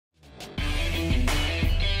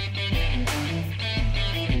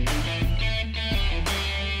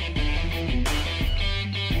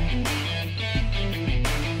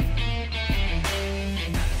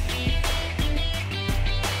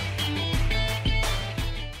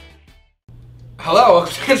Hello,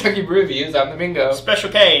 welcome to Kentucky Brew Reviews. I'm the Bingo. Special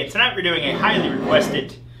K. Tonight we're doing a highly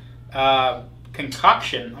requested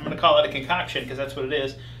concoction. I'm going to call it a concoction because that's what it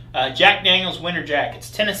is. Jack Daniel's Winter Jack. It's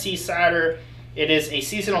Tennessee cider. It is a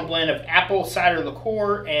seasonal blend of apple cider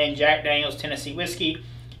liqueur and Jack Daniel's Tennessee whiskey.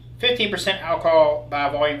 15% alcohol by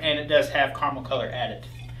volume, and it does have caramel color added,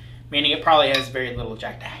 meaning it probably has very little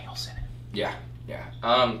Jack Daniels in it. Yeah.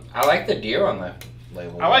 I like the deer on the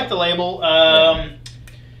label. I like the label.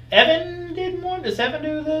 Evan did one. Does Evan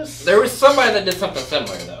do this? There was somebody that did something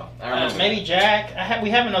similar, though. Maybe Jack. We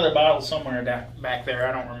have another bottle somewhere back there.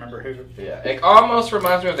 I don't remember who. Yeah, it almost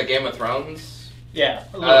reminds me of the Game of Thrones. Yeah.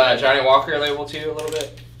 Johnny Walker label, too, a little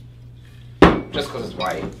bit. Just because it's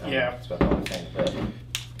white. Yeah. That's about the only thing.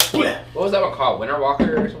 But what was that one called? Winter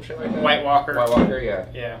Walker or some shit like that? White Walker. White Walker, yeah.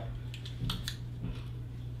 Yeah.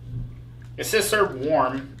 It says serve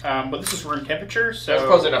warm, but this is room temperature, so... It's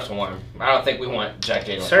close enough to warm. I don't think we want Jack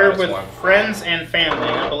Daniel's. Serve with warm. friends and family.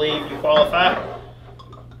 I believe you qualify.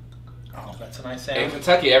 Oh, that's a nice sound. In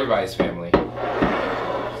Kentucky, everybody's family.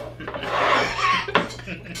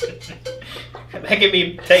 That can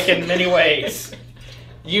be taken many ways.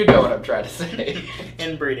 You know what I'm trying to say.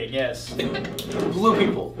 Inbreeding, yes. Blue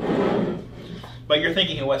people. But you're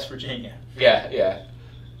thinking of West Virginia. Yeah.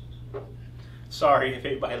 Sorry if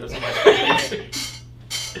anybody lives in West Virginia.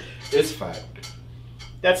 It's fine.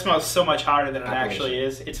 That smells so much hotter than it actually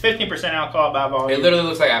is. It's 15% alcohol by volume. It literally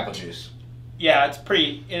looks like apple juice. Yeah, it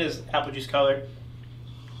is apple juice color.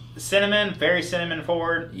 The cinnamon, very cinnamon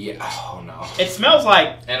forward. Yeah. Oh no. It smells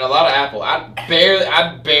like... And a lot of apple. I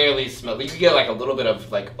barely smell. You can get like a little bit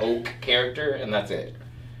of like oak character, and that's it.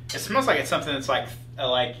 It smells like it's something that's like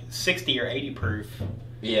 60 or 80 proof.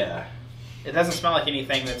 Yeah. It doesn't smell like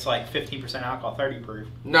anything that's like 15% alcohol, 30 proof.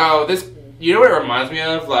 No, this. You know what it reminds me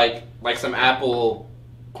of? Like some apple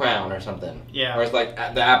Crown or something. Yeah. Or it's like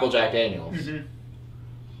the apple Jack Daniels. Mm-hmm.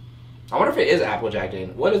 I wonder if it is apple Jack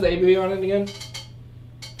Daniels. What is the ABV on it again?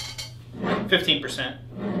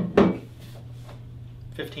 15%.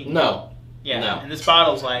 15. No. Yeah. No. And this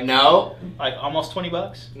bottle's like... No. Like almost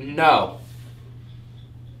 $20? No.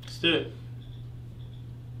 Let's do it.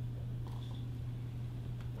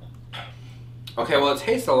 Okay, well, it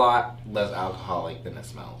tastes a lot less alcoholic than it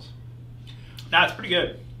smells. No, it's pretty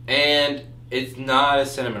good. And it's not as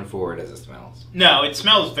cinnamon forward as it smells. No, it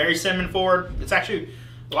smells very cinnamon forward. It's actually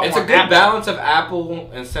a lot It's more a good apple. balance of apple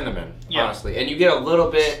and cinnamon, Yeah. honestly. And you get a little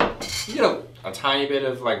bit, a tiny bit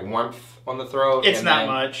of like warmth on the throat. It's not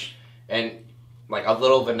much. And like a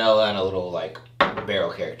little vanilla and a little like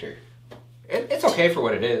barrel character. It's okay for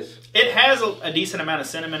what it is. It has a decent amount of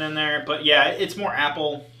cinnamon in there, but yeah, it's more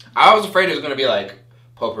apple. I was afraid it was going to be like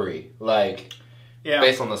potpourri,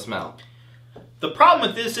 based on the smell. The problem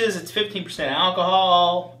with this is it's 15%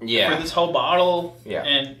 alcohol for this whole bottle. Yeah.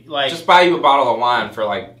 And like just buy you a bottle of wine for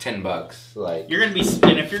like $10. Like you're gonna be,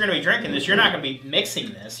 and if you're gonna be drinking this, you're not gonna be mixing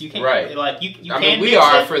this. You can't. Right. Like you I can. mean, we mix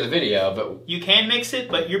are it. for the video, but You can mix it,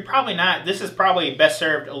 but you're probably not. This is probably best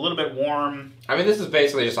served a little bit warm. I mean, this is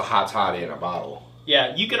basically just a hot toddy in a bottle.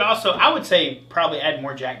 Yeah. You could also, I would say, probably add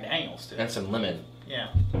more Jack Daniels to it. And some lemon. Yeah.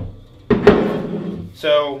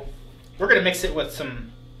 So we're gonna mix it with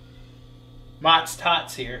some Mott's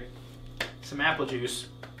Tots here, some apple juice.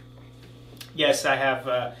 Yes, I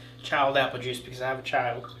have child apple juice because I have a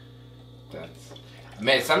child.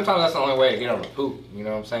 Man, sometimes that's the only way to get on the poop. You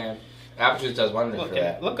know what I'm saying? Apple juice does wonders for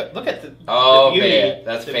that. Look at the beauty. Man,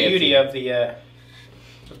 that's the fancy. beauty of the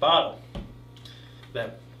bottle,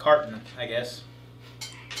 the carton, I guess.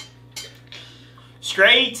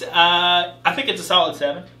 Straight, I think it's a solid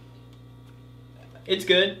 7. It's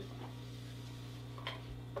good.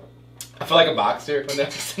 I feel like a boxer when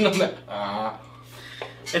they're sitting on the.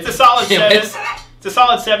 It's a solid Damn 7. it. It's a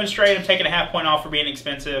solid 7 straight. I'm taking a half point off for being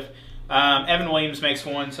expensive. Evan Williams makes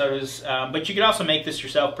one, so does. But you could also make this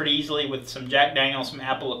yourself pretty easily with some Jack Daniels, some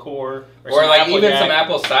apple liqueur, Or some like apple even Jack. some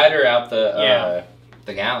apple cider out the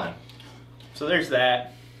gallon. So there's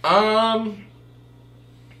that. I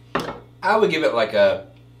would give it like a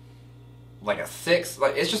 6.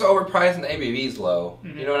 Like it's just overpriced and the ABV's low.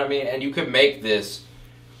 Mm-hmm. You know what I mean? And you could make this.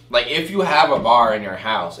 Like, if you have a bar in your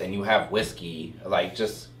house and you have whiskey, like,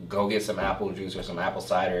 just go get some apple juice or some apple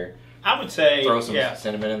cider. I would say... Throw some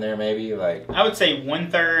cinnamon in there, maybe. Like I would say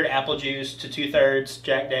 1/3 apple juice to 2/3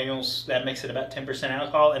 Jack Daniels. That makes it about 10%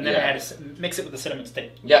 alcohol. And then mix it with the cinnamon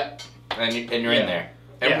stick. Yep. And you're in there.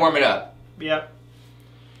 And warm it up. Yep.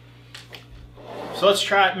 So let's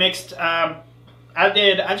try it mixed. I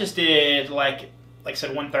just did, like I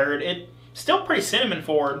said, 1/3. It's still pretty cinnamon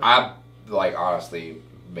forward. I, honestly...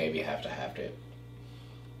 maybe have to.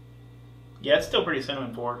 Yeah, it's still pretty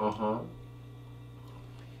cinnamon forward.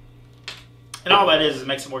 And all that is it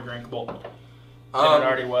makes it more drinkable than it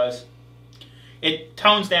already was. It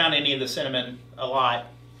tones down any of the cinnamon a lot.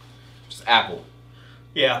 Just apple.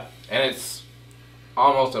 Yeah. And it's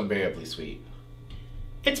almost unbearably sweet.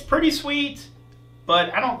 It's pretty sweet,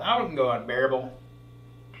 but I wouldn't go unbearable.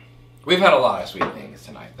 We've had a lot of sweet things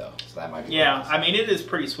tonight, though, so that might be. Yeah, I mean, it is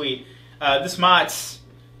pretty sweet. This Mott's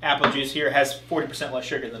apple juice here has 40% less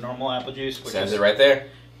sugar than normal apple juice, which Says is it right there.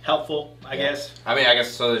 helpful, I guess. I mean, I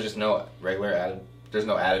guess so. There's just no regular added. There's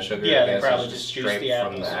no added sugar. Yeah, I they guess. probably It's just juice straight the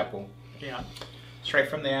from the apples. apple. Yeah, straight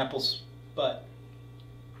from the apple's butt.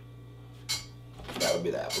 That would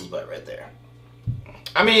be the apple's butt right there.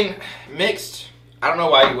 I mean, mixed. I don't know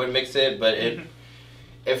why you would mix it, but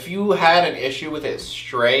if you had an issue with it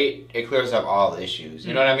straight, it clears up all the issues.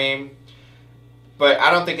 You know what I mean? But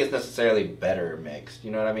I don't think it's necessarily better mixed.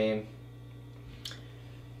 You know what I mean?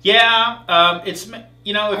 Yeah, it's if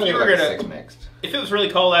you were gonna 6 mixed. if it was really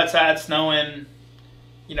cold outside, snowing,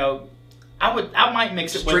 I might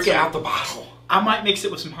mix Just it with drink it out the bottle. I might mix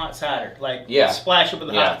it with some hot cider, like splash it with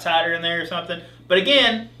hot cider in there or something. But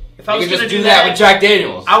again, if I was going to do that with Jack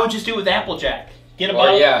Daniels, I would just do it with Applejack. Get a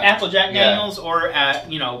bottle of Apple Jack Daniels or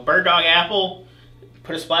Bird Dog Apple.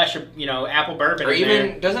 Put a splash of apple bourbon. Or in even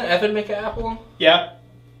there. doesn't Evan make an apple? Yeah.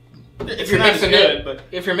 If you're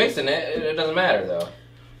mixing it doesn't matter though.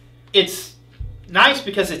 It's nice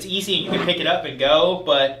because it's easy and you can pick it up and go.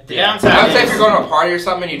 But the downside I would say if you're going to a party or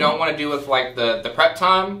something and you don't want to do with like the prep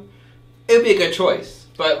time, it would be a good choice.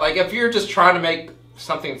 But like if you're just trying to make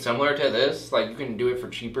something similar to this, like you can do it for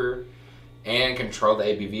cheaper and control the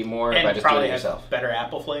ABV more and by just probably doing it yourself. Have better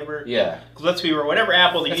apple flavor. Yeah. Because let's be real, whatever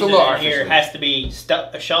apple they use in here has to be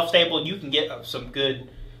a shelf stable. You can get some good,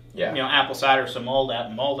 apple cider, some mulled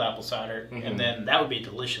apple cider, and then that would be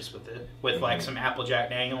delicious with it with like some Apple Jack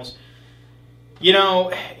Daniels.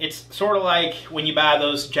 It's sort of like when you buy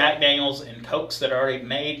those Jack Daniels and Cokes that are already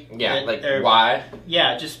made. Yeah, why?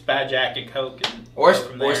 Yeah, just buy Jack and Coke and or go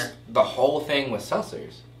from there. The whole thing with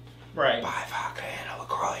seltzers. Right. Buy vodka and a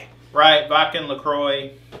LaCroix. Right, vodka and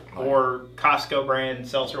LaCroix, or Costco brand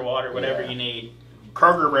seltzer water, whatever you need.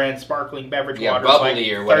 Kroger brand sparkling beverage water is like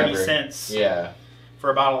bubbly or whatever. 30 cents Yeah.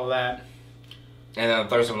 for a bottle of that. And then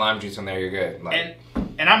throw some lime juice in there, you're good.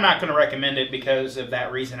 And I'm not going to recommend it because of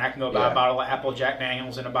that reason. I can go buy a bottle of Apple Jack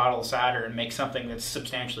Daniels and a bottle of cider and make something that's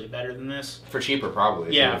substantially better than this. For cheaper,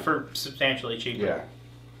 probably. Yeah, for substantially cheaper. Yeah.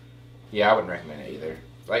 Yeah, I wouldn't recommend it either.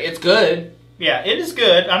 Like, it's good. Yeah, it is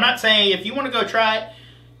good. I'm not saying if you want to go try it,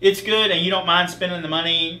 it's good and you don't mind spending the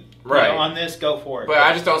money on this, go for it. But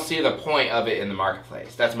I just don't see the point of it in the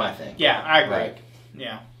marketplace. That's my thing. Yeah, I agree.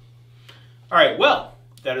 Yeah. All right, well,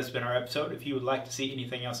 that has been our episode. If you would like to see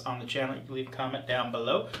anything else on the channel, you can leave a comment down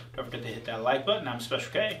below. Don't forget to hit that like button. I'm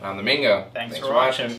Special K. I'm the Mingo. Thanks for watching.